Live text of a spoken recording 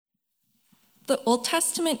The Old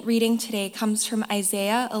Testament reading today comes from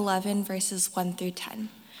Isaiah 11, verses 1 through 10.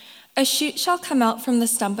 A shoot shall come out from the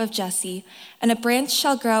stump of Jesse, and a branch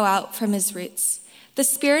shall grow out from his roots. The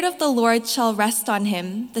Spirit of the Lord shall rest on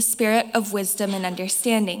him, the Spirit of wisdom and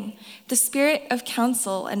understanding, the Spirit of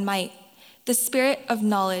counsel and might, the Spirit of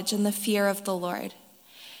knowledge and the fear of the Lord.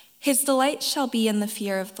 His delight shall be in the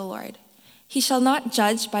fear of the Lord. He shall not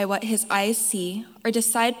judge by what his eyes see, or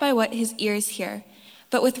decide by what his ears hear,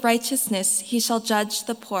 but with righteousness he shall judge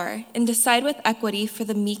the poor, and decide with equity for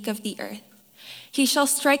the meek of the earth. He shall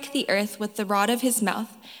strike the earth with the rod of his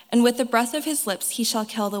mouth, and with the breath of his lips he shall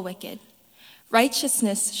kill the wicked.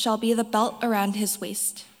 Righteousness shall be the belt around his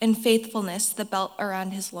waist, and faithfulness the belt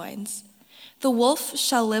around his loins. The wolf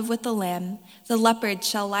shall live with the lamb, the leopard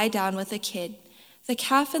shall lie down with the kid, the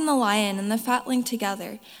calf and the lion and the fatling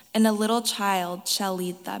together, and a little child shall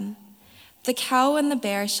lead them. The cow and the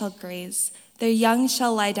bear shall graze, their young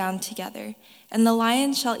shall lie down together, and the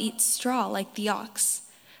lion shall eat straw like the ox.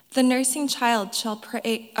 The nursing child shall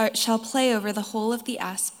play over the hole of the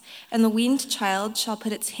asp, and the weaned child shall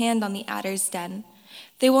put its hand on the adder's den.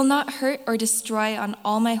 They will not hurt or destroy on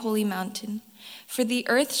all my holy mountain, for the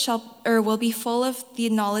earth will be full of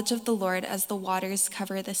the knowledge of the Lord as the waters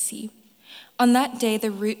cover the sea. On that day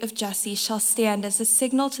the root of Jesse shall stand as a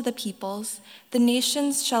signal to the peoples. The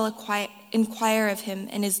nations shall inquire of him,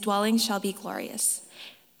 and his dwelling shall be glorious.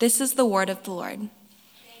 This is the word of the Lord.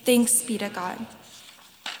 Thanks be to God.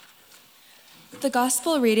 The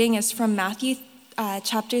gospel reading is from Matthew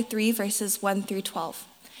chapter 3, verses 1 through 12.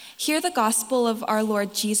 Hear the gospel of our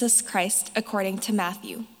Lord Jesus Christ according to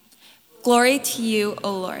Matthew. Glory to you,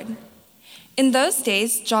 O Lord. In those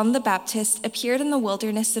days, John the Baptist appeared in the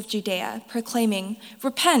wilderness of Judea, proclaiming,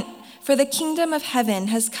 "Repent, for the kingdom of heaven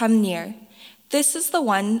has come near." This is the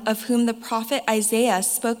one of whom the prophet Isaiah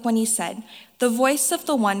spoke when he said, "The voice of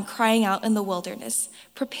the one crying out in the wilderness,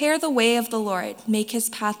 prepare the way of the Lord, make his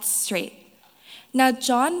paths straight." Now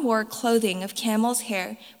John wore clothing of camel's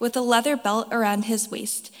hair with a leather belt around his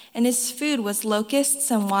waist, and his food was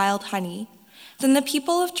locusts and wild honey. Then the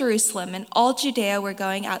people of Jerusalem and all Judea were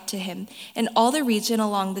going out to him, and all the region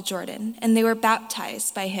along the Jordan, and they were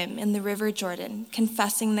baptized by him in the river Jordan,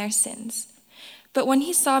 confessing their sins. But when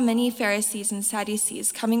he saw many Pharisees and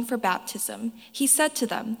Sadducees coming for baptism, he said to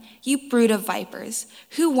them, "You brood of vipers,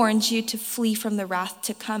 who warned you to flee from the wrath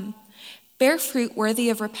to come? Bear fruit worthy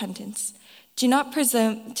of repentance. Do not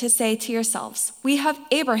presume to say to yourselves, 'We have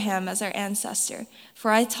Abraham as our ancestor,' for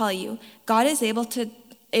I tell you, God is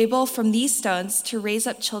able from these stones to raise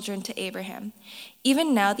up children to Abraham.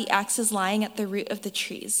 Even now the axe is lying at the root of the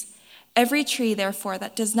trees. Every tree, therefore,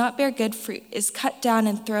 that does not bear good fruit is cut down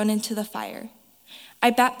and thrown into the fire. I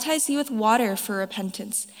baptize you with water for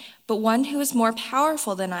repentance, but one who is more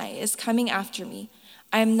powerful than I is coming after me.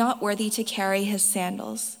 I am not worthy to carry his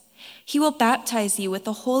sandals. He will baptize you with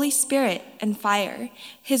the Holy Spirit and fire.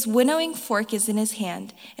 His winnowing fork is in his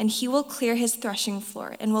hand, and he will clear his threshing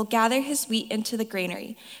floor and will gather his wheat into the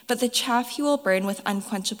granary, but the chaff he will burn with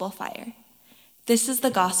unquenchable fire." This is the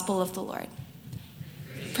gospel of the Lord.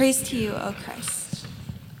 Praise to you, O Christ.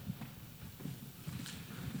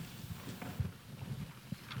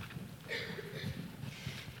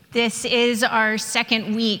 This is our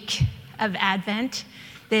second week of Advent.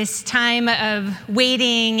 This time of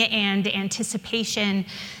waiting and anticipation,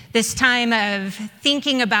 this time of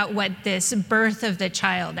thinking about what this birth of the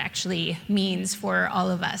child actually means for all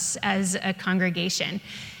of us as a congregation.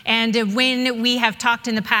 And when we have talked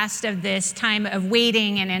in the past of this time of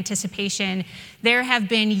waiting and anticipation, there have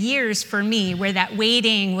been years for me where that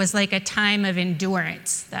waiting was like a time of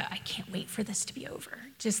endurance, that I can't wait for this to be over.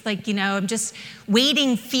 Just like,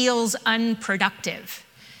 waiting feels unproductive.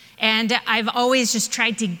 And I've always just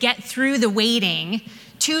tried to get through the waiting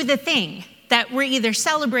to the thing that we're either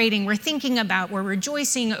celebrating, we're thinking about, we're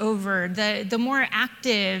rejoicing over, the more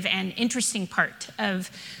active and interesting part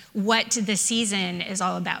of what the season is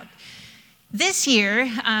all about. This year,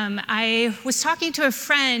 I was talking to a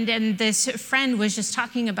friend, and this friend was just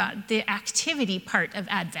talking about the activity part of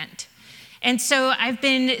Advent. And so I've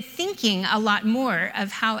been thinking a lot more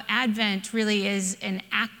of how Advent really is an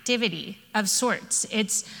activity of sorts.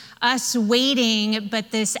 It's us waiting, but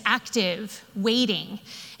this active waiting.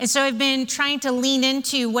 And so I've been trying to lean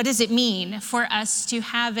into what does it mean for us to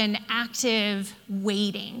have an active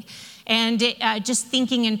waiting, and just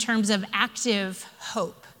thinking in terms of active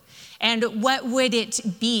hope. And what would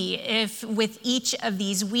it be if with each of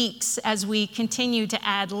these weeks, as we continue to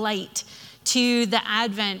add light to the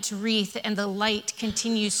Advent wreath and the light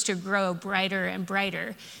continues to grow brighter and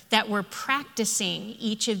brighter, that we're practicing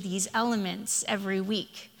each of these elements every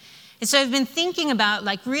week. And so I've been thinking about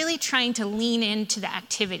really trying to lean into the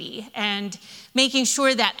activity and making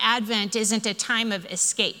sure that Advent isn't a time of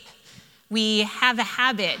escape. We have a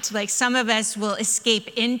habit, some of us will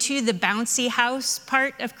escape into the bouncy house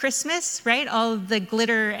part of Christmas, right? All the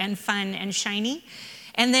glitter and fun and shiny.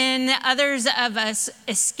 And then others of us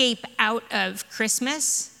escape out of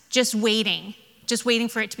Christmas just waiting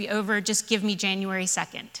for it to be over. Just give me January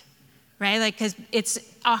 2nd, right? Because it's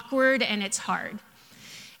awkward and it's hard.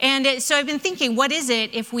 And so I've been thinking, what is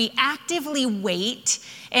it if we actively wait,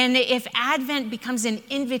 and if Advent becomes an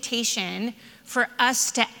invitation for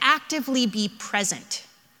us to actively be present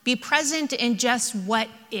in just what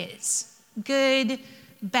is good,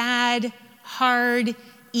 bad, hard,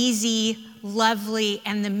 easy, lovely,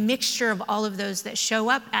 and the mixture of all of those that show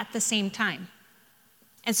up at the same time.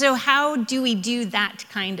 And so how do we do that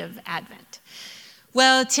kind of Advent?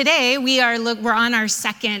 Well, today we're on our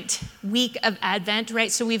second week of Advent, right?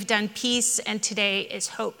 So we've done peace, and today is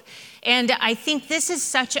hope. And I think this is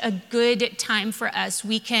such a good time for us.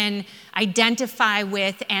 We can identify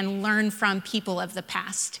with and learn from people of the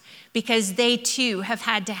past, because they too have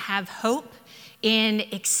had to have hope in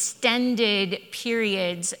extended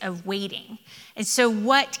periods of waiting. And so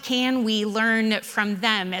what can we learn from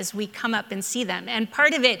them as we come up and see them? And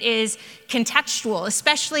part of it is contextual,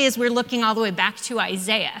 especially as we're looking all the way back to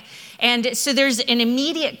Isaiah. And so there's an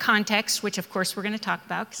immediate context, which of course we're going to talk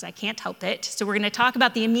about because I can't help it. So we're going to talk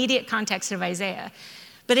about the immediate context of Isaiah.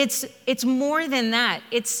 But it's more than that.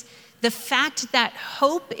 It's the fact that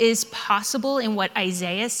hope is possible in what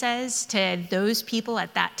Isaiah says to those people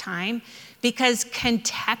at that time, because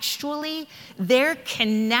contextually, they're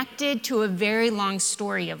connected to a very long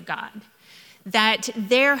story of God. That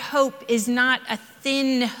their hope is not a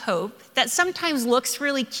thin hope that sometimes looks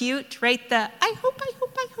really cute, right? The I hope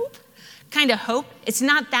kind of hope. It's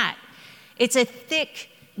not that. It's a thick,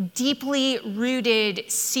 deeply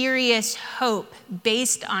rooted, serious hope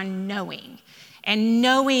based on knowing. And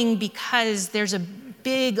knowing because there's a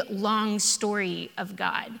big, long story of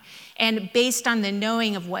God. And based on the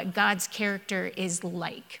knowing of what God's character is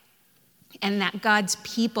like. And that God's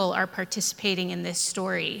people are participating in this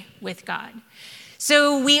story with God.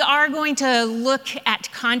 So we are going to look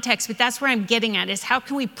at context, but that's where I'm getting at, is how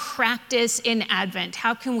can we practice in Advent?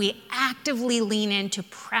 How can we actively lean into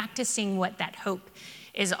practicing what that hope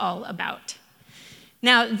is all about?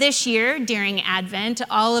 Now, this year, during Advent,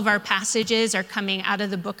 all of our passages are coming out of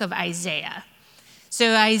the book of Isaiah.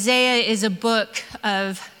 So Isaiah is a book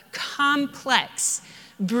of complex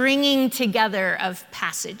bringing together of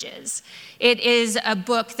passages. It is a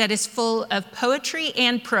book that is full of poetry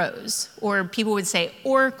and prose, or people would say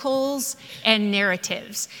oracles and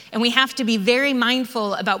narratives. And we have to be very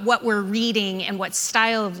mindful about what we're reading and what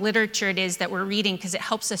style of literature it is that we're reading, because it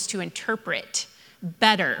helps us to interpret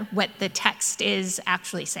better what the text is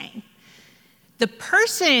actually saying. The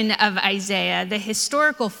person of Isaiah, the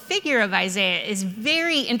historical figure of Isaiah, is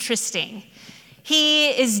very interesting. He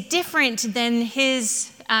is different than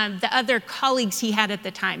the other colleagues he had at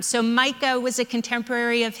the time. So Micah was a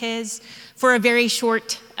contemporary of his for a very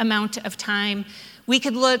short amount of time. We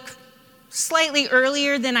could look slightly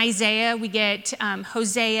earlier than Isaiah. We get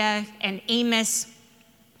Hosea and Amos.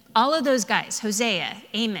 All of those guys, Hosea,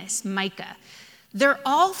 Amos, Micah, they're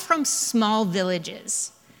all from small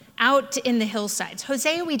villages out in the hillsides.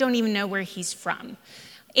 Hosea, we don't even know where he's from.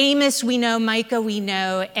 Amos, we know. Micah, we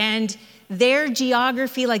know. And their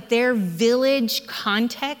geography, their village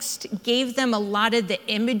context, gave them a lot of the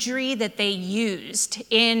imagery that they used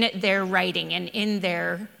in their writing and in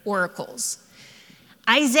their oracles.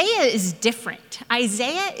 Isaiah is different.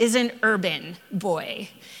 Isaiah is an urban boy.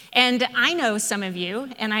 And I know some of you,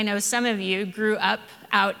 and I know some of you grew up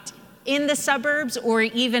out in the suburbs or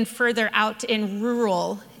even further out in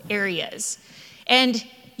rural areas. And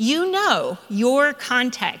you know your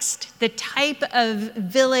context, the type of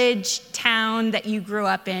village, town that you grew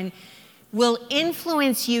up in, will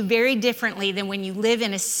influence you very differently than when you live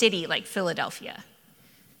in a city like Philadelphia.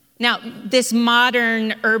 Now, this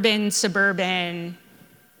modern urban suburban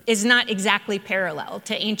is not exactly parallel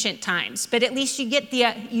to ancient times, but at least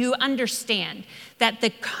you understand that the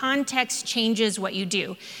context changes what you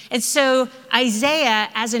do. And so Isaiah,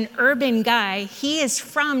 as an urban guy, he is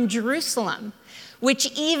from Jerusalem,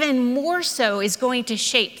 which even more so is going to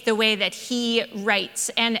shape the way that he writes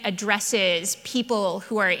and addresses people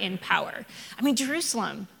who are in power. I mean,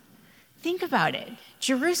 Jerusalem, think about it.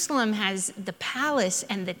 Jerusalem has the palace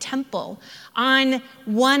and the temple on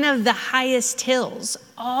one of the highest hills,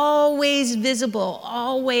 always visible,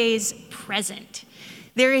 always present.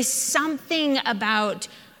 There is something about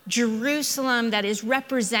Jerusalem that is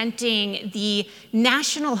representing the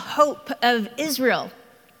national hope of Israel.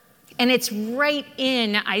 And it's right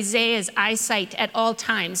in Isaiah's eyesight at all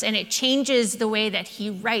times, and it changes the way that he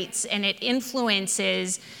writes, and it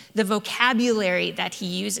influences the vocabulary that he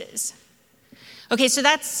uses. Okay, so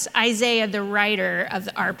that's Isaiah, the writer of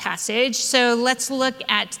our passage. So let's look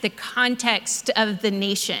at the context of the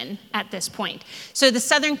nation at this point. So the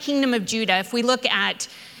southern kingdom of Judah, if we look at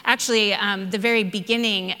actually the very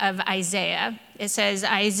beginning of Isaiah, it says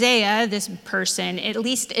Isaiah, this person, at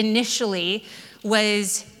least initially,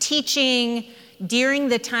 was teaching during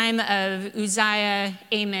the time of Uzziah,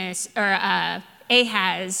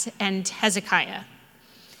 Ahaz, and Hezekiah.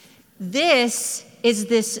 This is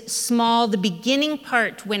the beginning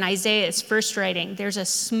part when Isaiah is first writing. There's a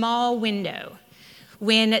small window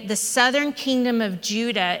when the southern kingdom of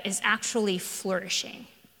Judah is actually flourishing.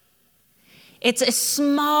 It's a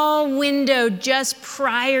small window just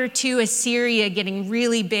prior to Assyria getting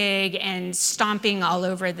really big and stomping all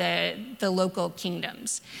over the local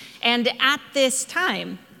kingdoms. And at this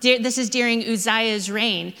time, this is during Uzziah's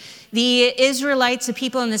reign, the Israelites, the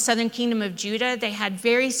people in the southern kingdom of Judah, they had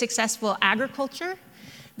very successful agriculture.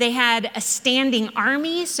 They had a standing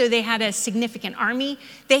army, so they had a significant army.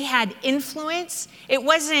 They had influence. It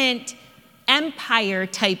wasn't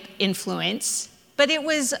empire-type influence, but it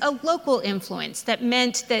was a local influence that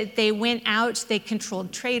meant that they went out, they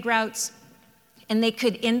controlled trade routes, and they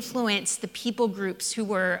could influence the people groups who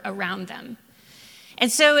were around them.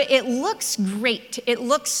 And so it looks great, it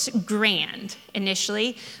looks grand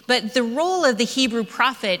initially, but the role of the Hebrew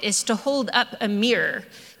prophet is to hold up a mirror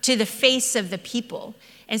to the face of the people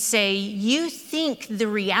and say, you think the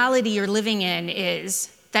reality you're living in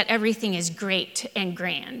is that everything is great and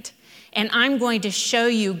grand. And I'm going to show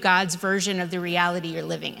you God's version of the reality you're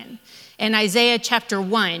living in. And Isaiah chapter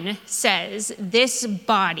 1 says, this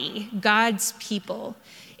body, God's people,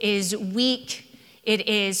 is weak, it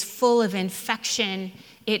is full of infection,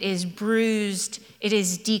 it is bruised, it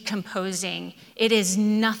is decomposing, it is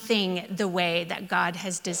nothing the way that God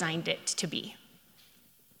has designed it to be.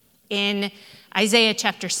 In Isaiah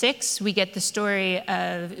chapter 6, we get the story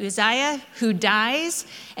of Uzziah who dies,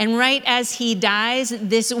 and right as he dies,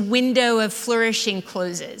 this window of flourishing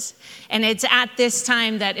closes. And it's at this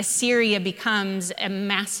time that Assyria becomes a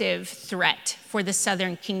massive threat for the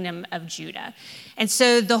southern kingdom of Judah. And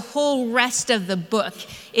so the whole rest of the book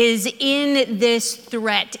is in this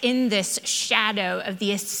threat, in this shadow of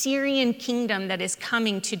the Assyrian kingdom that is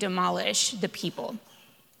coming to demolish the people.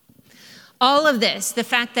 All of this, the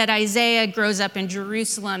fact that Isaiah grows up in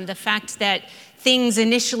Jerusalem, the fact that things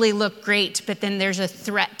initially look great, but then there's a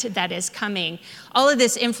threat that is coming, all of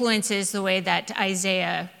this influences the way that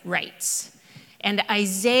Isaiah writes. And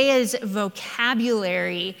Isaiah's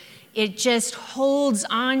vocabulary, it just holds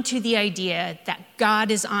on to the idea that God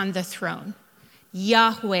is on the throne.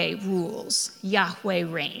 Yahweh rules, Yahweh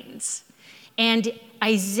reigns. And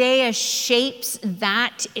Isaiah shapes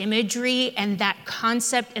that imagery and that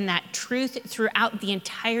concept and that truth throughout the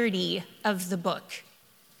entirety of the book.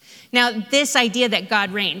 Now, this idea that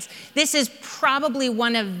God reigns, this is probably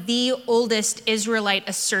one of the oldest Israelite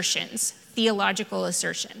assertions, theological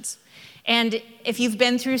assertions. And if you've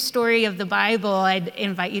been through story of the Bible, I'd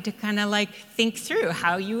invite you to kind of think through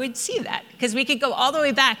how you would see that. Because we could go all the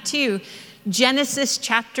way back to Genesis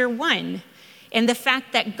chapter 1. And the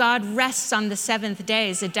fact that God rests on the seventh day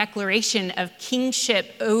is a declaration of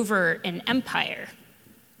kingship over an empire.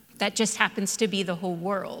 That just happens to be the whole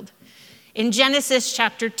world. In Genesis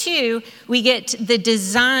chapter 2, we get the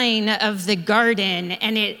design of the garden,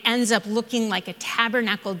 and it ends up looking like a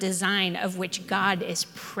tabernacle design of which God is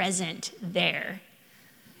present there.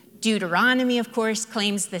 Deuteronomy, of course,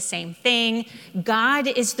 claims the same thing. God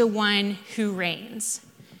is the one who reigns.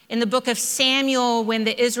 In the book of Samuel, when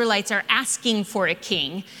the Israelites are asking for a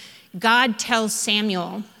king, God tells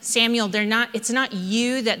Samuel, it's not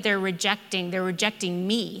you that they're rejecting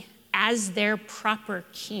me as their proper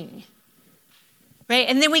king. Right?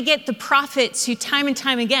 And then we get the prophets who time and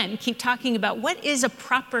time again keep talking about what is a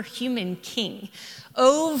proper human king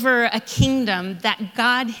over a kingdom that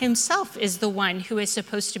God himself is the one who is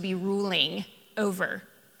supposed to be ruling over.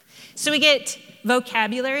 So we get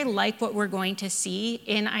vocabulary like what we're going to see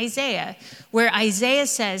in Isaiah, where Isaiah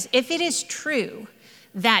says, if it is true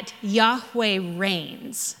that Yahweh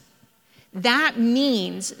reigns, that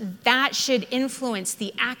means that should influence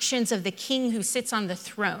the actions of the king who sits on the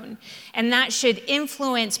throne. And that should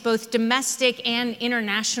influence both domestic and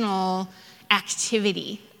international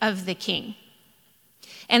activity of the king.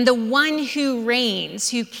 And the one who reigns,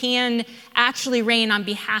 who can actually reign on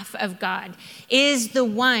behalf of God, is the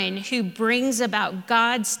one who brings about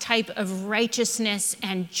God's type of righteousness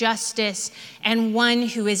and justice, and one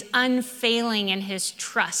who is unfailing in his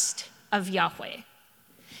trust of Yahweh.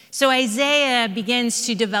 So Isaiah begins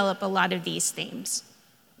to develop a lot of these themes.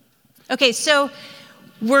 Okay, so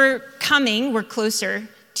we're closer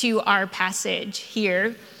to our passage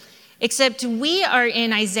here, except we are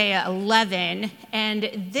in Isaiah 11,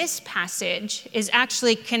 and this passage is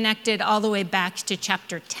actually connected all the way back to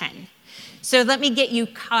chapter 10. So let me get you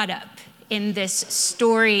caught up in this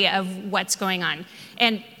story of what's going on.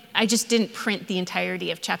 And I just didn't print the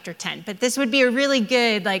entirety of chapter 10, but this would be a really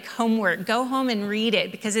good homework. Go home and read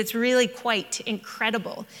it because it's really quite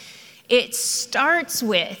incredible. It starts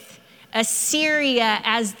with Assyria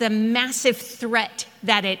as the massive threat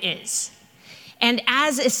that it is. And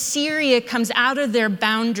as Assyria comes out of their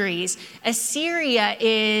boundaries, Assyria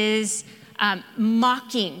is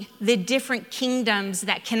mocking the different kingdoms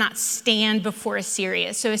that cannot stand before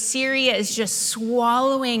Assyria. So Assyria is just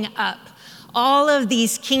swallowing up all of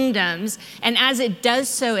these kingdoms, and as it does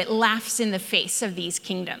so, it laughs in the face of these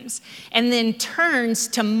kingdoms, and then turns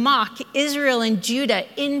to mock Israel and Judah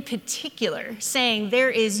in particular, saying, there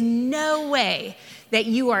is no way that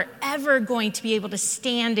you are ever going to be able to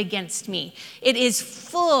stand against me. It is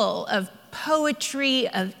full of poetry,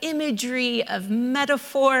 of imagery, of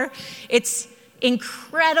metaphor. It's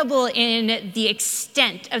incredible in the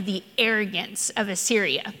extent of the arrogance of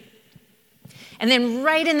Assyria. And then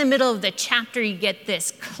right in the middle of the chapter, you get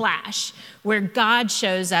this clash where God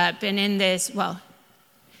shows up, and in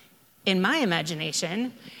my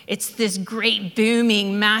imagination, it's this great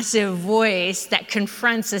booming, massive voice that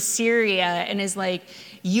confronts Assyria and is like,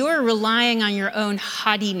 you're relying on your own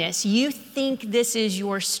haughtiness. You think this is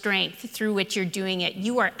your strength through which you're doing it.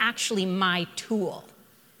 You are actually my tool.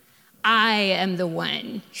 I am the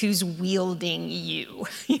one who's wielding you.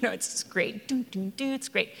 It's great. It's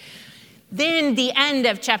great. Then the end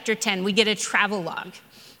of chapter 10, we get a travelogue.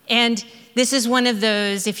 And this is one of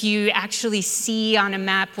those, if you actually see on a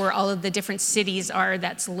map where all of the different cities are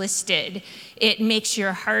that's listed, it makes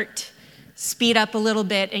your heart speed up a little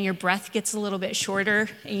bit and your breath gets a little bit shorter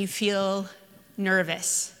and you feel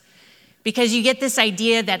nervous. Because you get this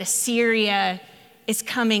idea that Assyria is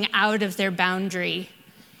coming out of their boundary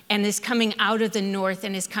and is coming out of the north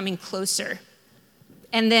and is coming closer.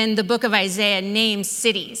 And then the book of Isaiah names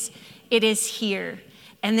cities. It is here,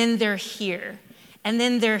 and then they're here, and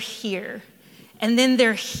then they're here, and then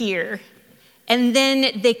they're here. And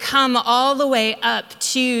then they come all the way up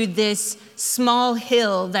to this small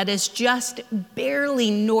hill that is just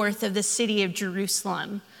barely north of the city of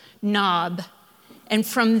Jerusalem, Nob. And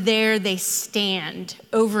from there they stand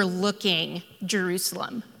overlooking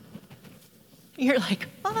Jerusalem. You're like,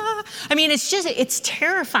 ah. It's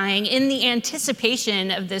terrifying in the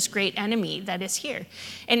anticipation of this great enemy that is here.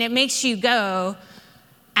 And it makes you go,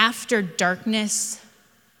 after darkness,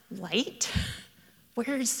 light?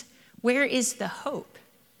 Where is the hope?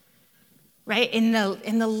 Right? In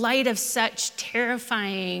the light of such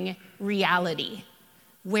terrifying reality,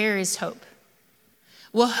 where is hope?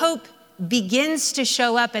 Well, hope begins to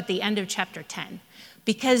show up at the end of chapter 10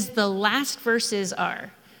 because the last verses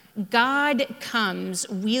are, God comes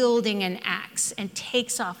wielding an axe and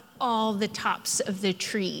takes off all the tops of the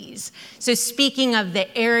trees. So speaking of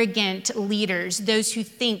the arrogant leaders, those who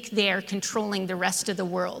think they are controlling the rest of the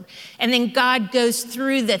world. And then God goes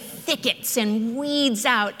through the thickets and weeds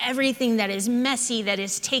out everything that is messy, that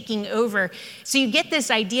is taking over. So you get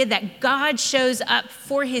this idea that God shows up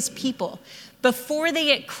for his people. Before they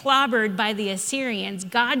get clobbered by the Assyrians,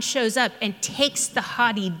 God shows up and takes the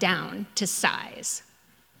haughty down to size.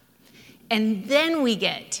 And then we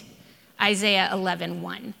get Isaiah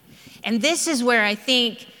 11:1. And this is where I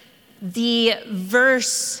think the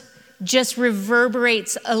verse just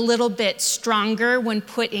reverberates a little bit stronger when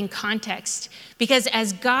put in context. Because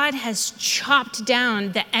as God has chopped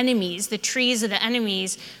down the enemies, the trees of the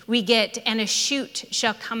enemies, we get, and a shoot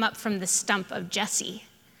shall come up from the stump of Jesse.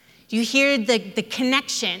 You hear the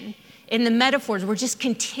connection in the metaphors. We're just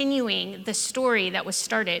continuing the story that was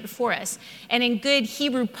started for us. And in good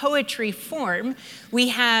Hebrew poetry form, we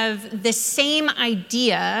have the same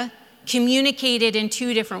idea communicated in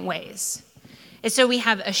two different ways. And so we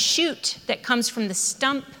have a shoot that comes from the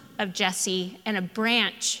stump of Jesse and a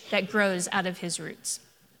branch that grows out of his roots.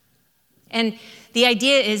 And the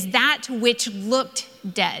idea is that which looked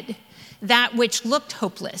dead, that which looked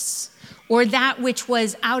hopeless, or that which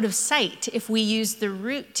was out of sight, if we use the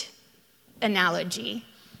root analogy,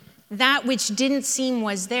 that which didn't seem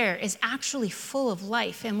was there is actually full of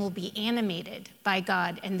life and will be animated by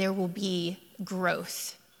God, and there will be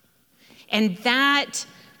growth. And that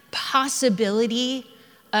possibility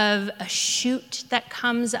of a shoot that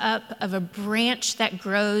comes up, of a branch that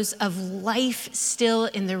grows, of life still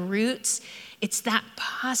in the roots, it's that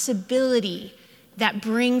possibility that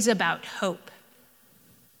brings about hope.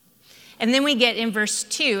 And then we get in verse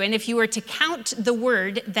 2, and if you were to count the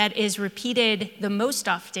word that is repeated the most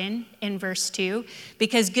often in verse 2,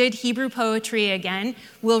 because good Hebrew poetry, again,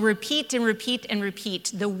 will repeat and repeat and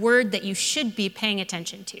repeat the word that you should be paying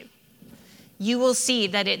attention to, you will see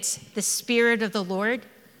that it's the Spirit of the Lord,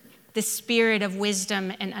 the Spirit of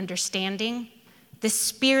wisdom and understanding, the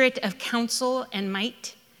Spirit of counsel and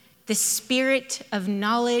might, the Spirit of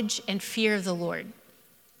knowledge and fear of the Lord.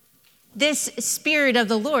 This Spirit of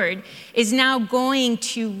the Lord is now going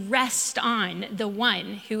to rest on the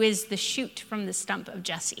one who is the shoot from the stump of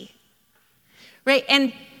Jesse, right?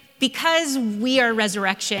 And because we are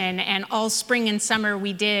Resurrection and all spring and summer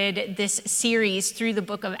we did this series through the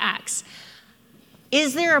book of Acts,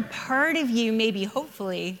 is there a part of you, maybe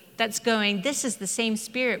hopefully, that's going, this is the same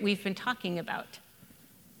Spirit we've been talking about?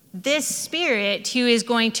 This Spirit who is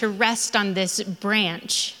going to rest on this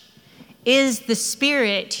branch is the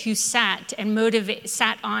Spirit who sat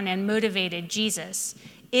on and motivated Jesus,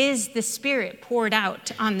 is the Spirit poured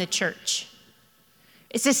out on the church.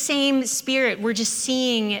 It's the same Spirit. We're just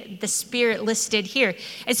seeing the Spirit listed here.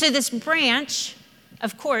 And so this branch,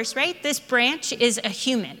 of course, right? This branch is a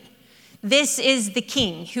human. This is the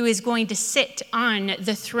king who is going to sit on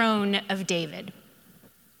the throne of David.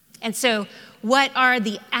 And so what are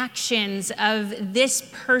the actions of this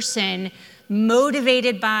person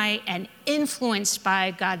motivated by and influenced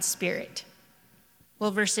by God's Spirit?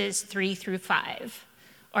 Well, verses 3 through 5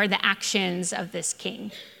 are the actions of this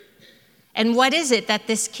king. And what is it that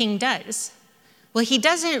this king does? Well, he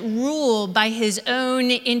doesn't rule by his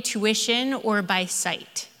own intuition or by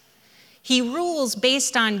sight. He rules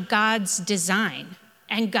based on God's design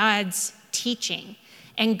and God's teaching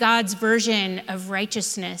and God's version of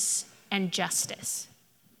righteousness and justice.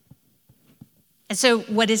 And so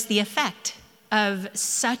what is the effect of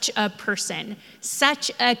such a person,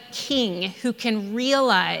 such a king who can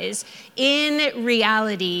realize in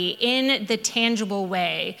reality, in the tangible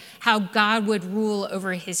way, how God would rule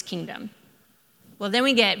over his kingdom? Well, then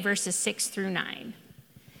we get verses 6 through 9.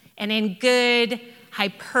 And in good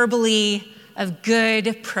hyperbole of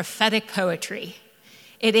good prophetic poetry,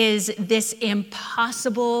 it is this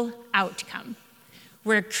impossible outcome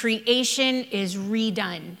where creation is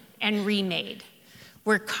redone and remade,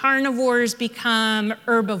 where carnivores become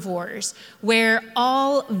herbivores, where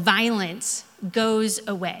all violence goes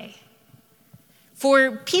away.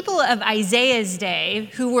 For people of Isaiah's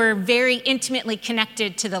day, who were very intimately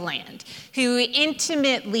connected to the land, who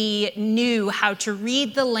intimately knew how to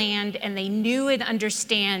read the land and they knew and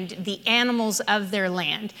understand the animals of their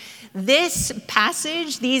land, this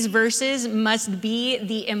passage, these verses, must be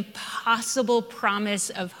the impossible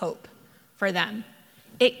promise of hope for them.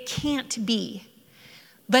 It can't be.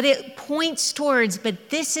 But it points towards, but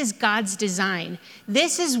this is God's design.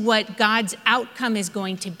 This is what God's outcome is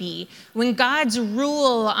going to be. When God's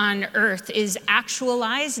rule on earth is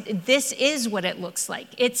actualized, this is what it looks like.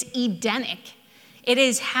 It's Edenic. It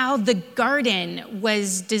is how the garden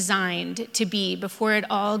was designed to be before it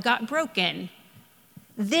all got broken.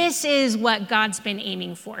 This is what God's been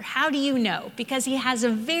aiming for. How do you know? Because he has a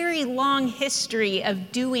very long history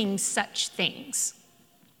of doing such things.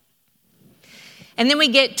 And then we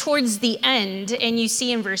get towards the end, and you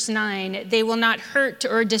see in verse 9, they will not hurt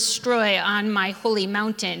or destroy on my holy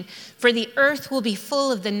mountain, for the earth will be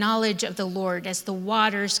full of the knowledge of the Lord as the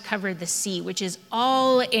waters cover the sea, which is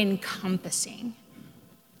all-encompassing.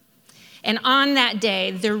 And on that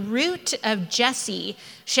day, the root of Jesse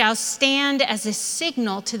shall stand as a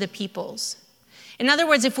signal to the peoples. In other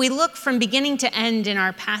words, if we look from beginning to end in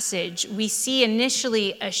our passage, we see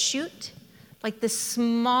initially a shoot, like the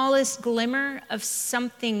smallest glimmer of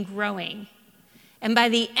something growing. And by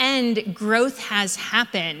the end, growth has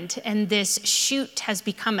happened, and this shoot has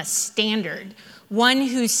become a standard, one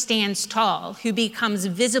who stands tall, who becomes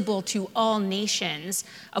visible to all nations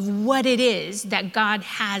of what it is that God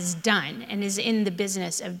has done and is in the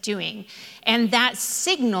business of doing. And that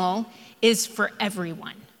signal is for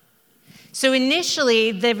everyone. So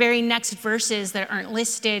initially, the very next verses that aren't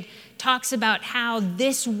listed talks about how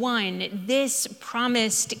this one, this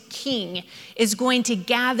promised king, is going to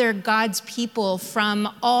gather God's people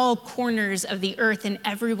from all corners of the earth, and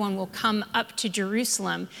everyone will come up to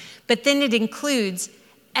Jerusalem. But then it includes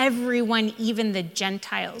everyone, even the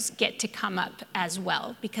Gentiles, get to come up as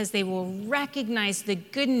well, because they will recognize the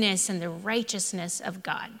goodness and the righteousness of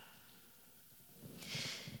God.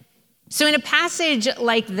 So in a passage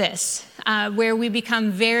like this, where we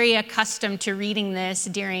become very accustomed to reading this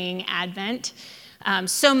during Advent,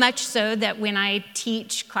 so much so that when I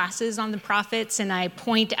teach classes on the prophets and I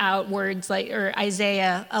point out words like, or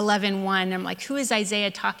Isaiah 11:1, I'm like, who is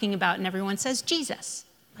Isaiah talking about? And everyone says, Jesus.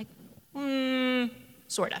 Like,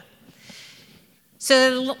 sort of.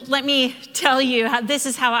 So let me tell you, this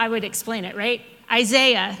is how I would explain it, right?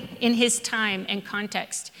 Isaiah, in his time and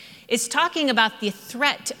context, is talking about the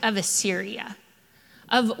threat of Assyria,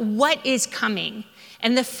 of what is coming,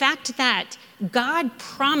 and the fact that God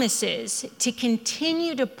promises to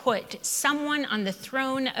continue to put someone on the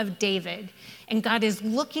throne of David, and God is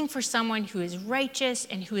looking for someone who is righteous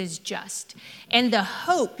and who is just. And the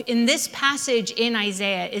hope in this passage in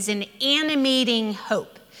Isaiah is an animating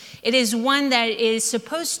hope. It is one that is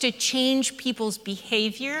supposed to change people's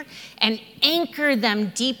behavior and anchor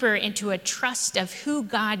them deeper into a trust of who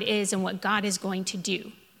God is and what God is going to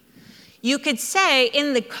do. You could say,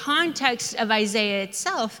 in the context of Isaiah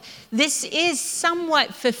itself, this is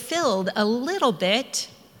somewhat fulfilled a little bit,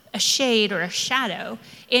 a shade or a shadow,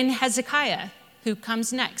 in Hezekiah, who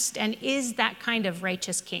comes next and is that kind of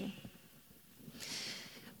righteous king.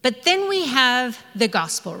 But then we have the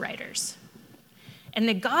gospel writers. And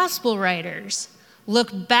the gospel writers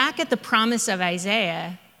look back at the promise of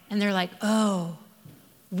Isaiah and they're like, oh,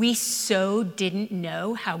 we so didn't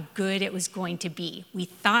know how good it was going to be. We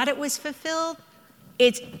thought it was fulfilled.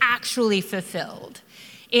 It's actually fulfilled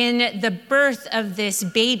in the birth of this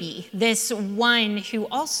baby, this one who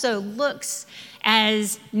also looks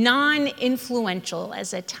as non-influential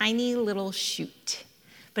as a tiny little shoot,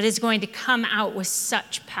 but is going to come out with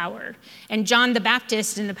such power. And John the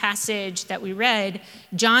Baptist, in the passage that we read,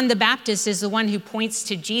 John the Baptist is the one who points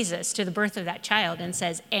to Jesus, to the birth of that child, and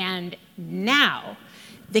says, and now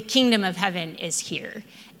the kingdom of heaven is here.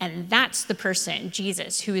 And that's the person,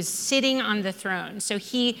 Jesus, who is sitting on the throne. So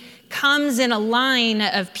he comes in a line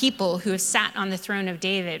of people who have sat on the throne of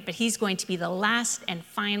David, but he's going to be the last and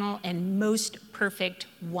final and most perfect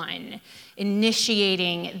one,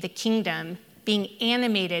 initiating the kingdom, being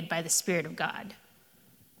animated by the Spirit of God.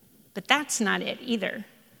 But that's not it either.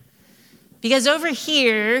 Because over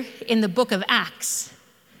here in the book of Acts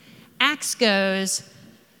goes,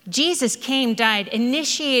 Jesus came, died,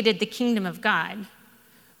 initiated the kingdom of God,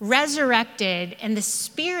 resurrected, and the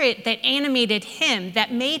Spirit that animated him,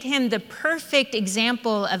 that made him the perfect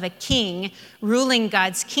example of a king ruling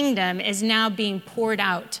God's kingdom, is now being poured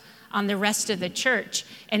out on the rest of the church.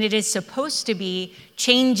 And it is supposed to be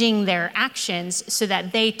changing their actions so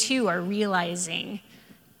that they too are realizing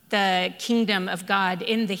the kingdom of God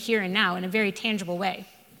in the here and now in a very tangible way.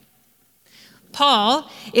 Paul,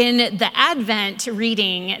 in the Advent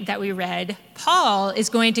reading that we read, Paul is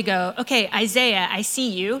going to go, okay, Isaiah, I see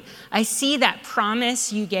you. I see that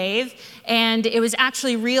promise you gave. And it was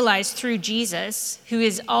actually realized through Jesus, who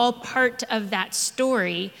is all part of that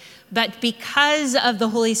story. But because of the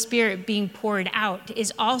Holy Spirit being poured out,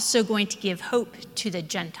 is also going to give hope to the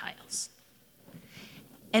Gentiles.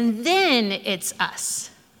 And then it's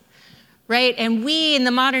us, right? And we, in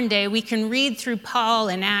the modern day, we can read through Paul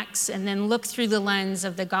and Acts and then look through the lens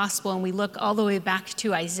of the gospel, and we look all the way back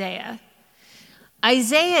to Isaiah.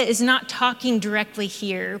 Isaiah is not talking directly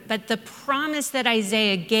here, but the promise that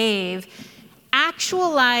Isaiah gave,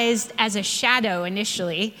 actualized as a shadow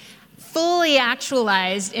initially, fully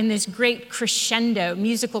actualized in this great crescendo,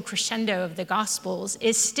 musical crescendo of the Gospels,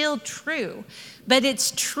 is still true. But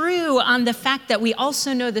it's true on the fact that we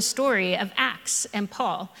also know the story of Acts and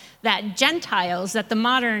Paul, that Gentiles, that the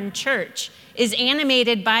modern church is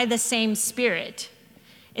animated by the same Spirit.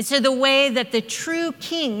 And so the way that the true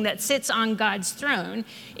king that sits on God's throne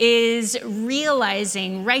is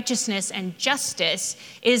realizing righteousness and justice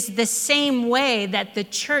is the same way that the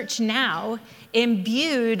church now,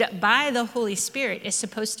 imbued by the Holy Spirit, is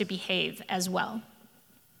supposed to behave as well.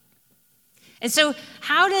 And so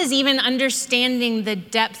how does even understanding the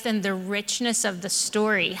depth and the richness of the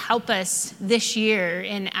story help us this year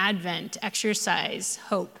in Advent exercise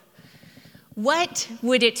hope? What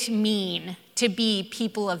would it mean to be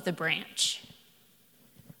people of the branch?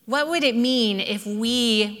 What would it mean if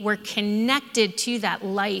we were connected to that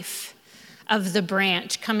life of the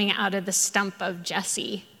branch coming out of the stump of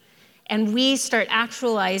Jesse, and we start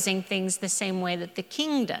actualizing things the same way that the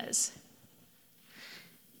king does?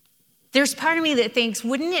 There's part of me that thinks,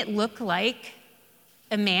 wouldn't it look like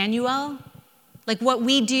Emmanuel? Like what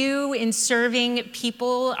we do in serving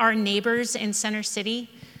people, our neighbors in Center City?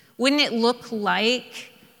 Wouldn't it look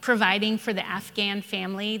like providing for the Afghan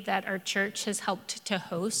family that our church has helped to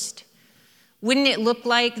host? Wouldn't it look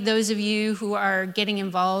like those of you who are getting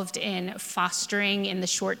involved in fostering in the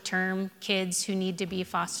short term kids who need to be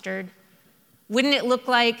fostered? Wouldn't it look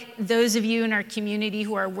like those of you in our community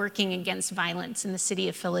who are working against violence in the city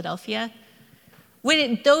of Philadelphia?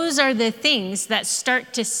 Those are the things that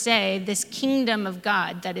start to say this kingdom of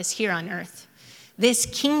God that is here on earth. This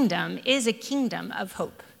kingdom is a kingdom of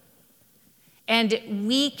hope. And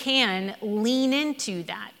we can lean into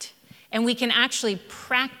that. And we can actually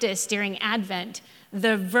practice during Advent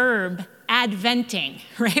the verb adventing,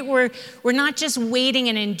 right? We're not just waiting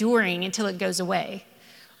and enduring until it goes away.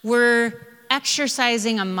 We're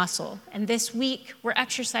exercising a muscle. And this week, we're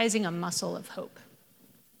exercising a muscle of hope.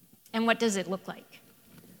 And what does it look like?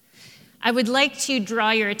 I would like to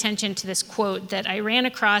draw your attention to this quote that I ran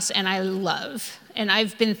across and I love. And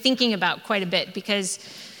I've been thinking about quite a bit because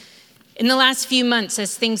in the last few months,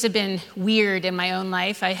 as things have been weird in my own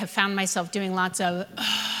life, I have found myself doing lots of,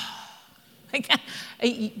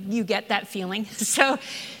 you get that feeling.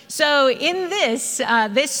 So in this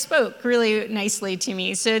spoke really nicely to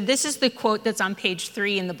me. So this is the quote that's on page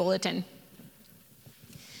 3 in the bulletin.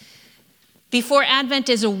 Before Advent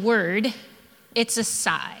is a word, it's a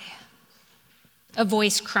sigh, a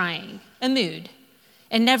voice crying, a mood,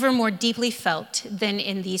 and never more deeply felt than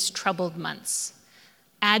in these troubled months.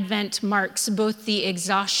 Advent marks both the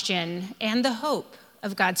exhaustion and the hope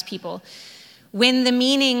of God's people, when the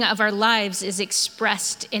meaning of our lives is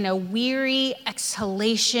expressed in a weary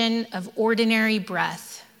exhalation of ordinary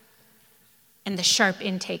breath and the sharp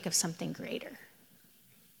intake of something greater.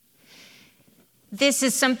 This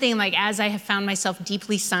is something like, as I have found myself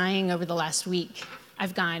deeply sighing over the last week,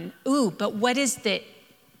 I've gone, ooh, but what is the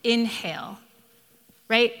inhale,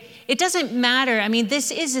 right? It doesn't matter. I mean,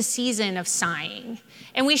 this is a season of sighing.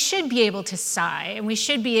 And we should be able to sigh, and we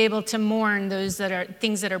should be able to mourn those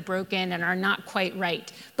things that are broken and are not quite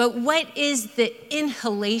right. But what is the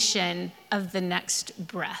inhalation of the next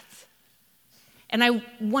breath? And I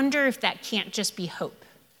wonder if that can't just be hope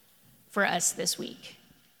for us this week.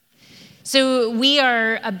 So we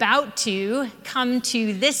are about to come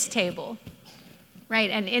to this table, right?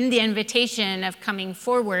 And in the invitation of coming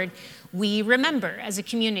forward, we remember as a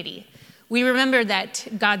community. We remember that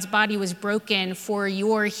God's body was broken for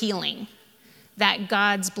your healing, that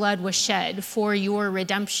God's blood was shed for your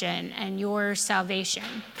redemption and your salvation.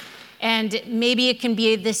 And maybe it can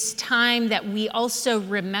be this time that we also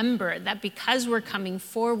remember that because we're coming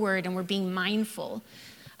forward and we're being mindful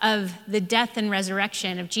of the death and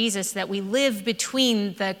resurrection of Jesus, that we live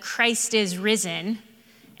between the Christ is risen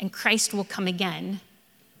and Christ will come again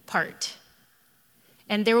part.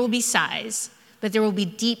 And there will be sighs, but there will be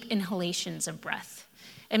deep inhalations of breath.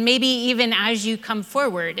 And maybe even as you come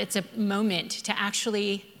forward, it's a moment to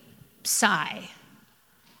actually sigh,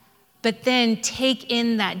 but then take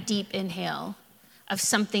in that deep inhale of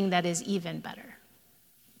something that is even better.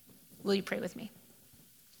 Will you pray with me?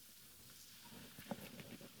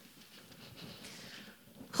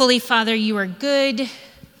 Holy Father, you are good,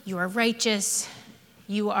 you are righteous,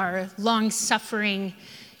 you are long-suffering.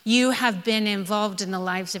 You have been involved in the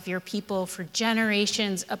lives of your people for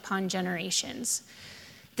generations upon generations.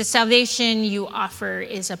 The salvation you offer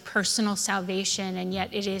is a personal salvation, and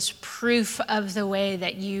yet it is proof of the way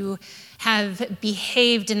that you have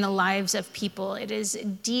behaved in the lives of people. It is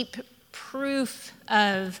deep proof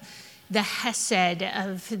of the hesed,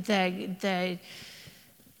 of the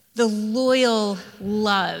loyal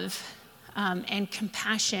love and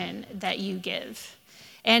compassion that you give.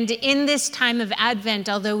 And in this time of Advent,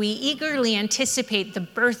 although we eagerly anticipate the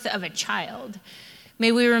birth of a child,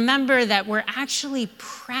 may we remember that we're actually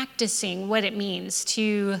practicing what it means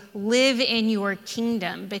to live in your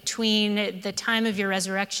kingdom between the time of your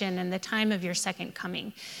resurrection and the time of your second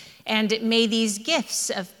coming. And may these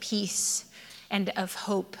gifts of peace and of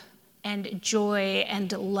hope and joy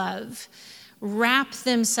and love wrap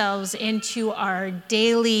themselves into our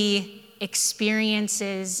daily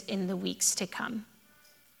experiences in the weeks to come.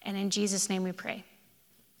 And in Jesus' name we pray.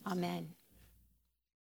 Amen.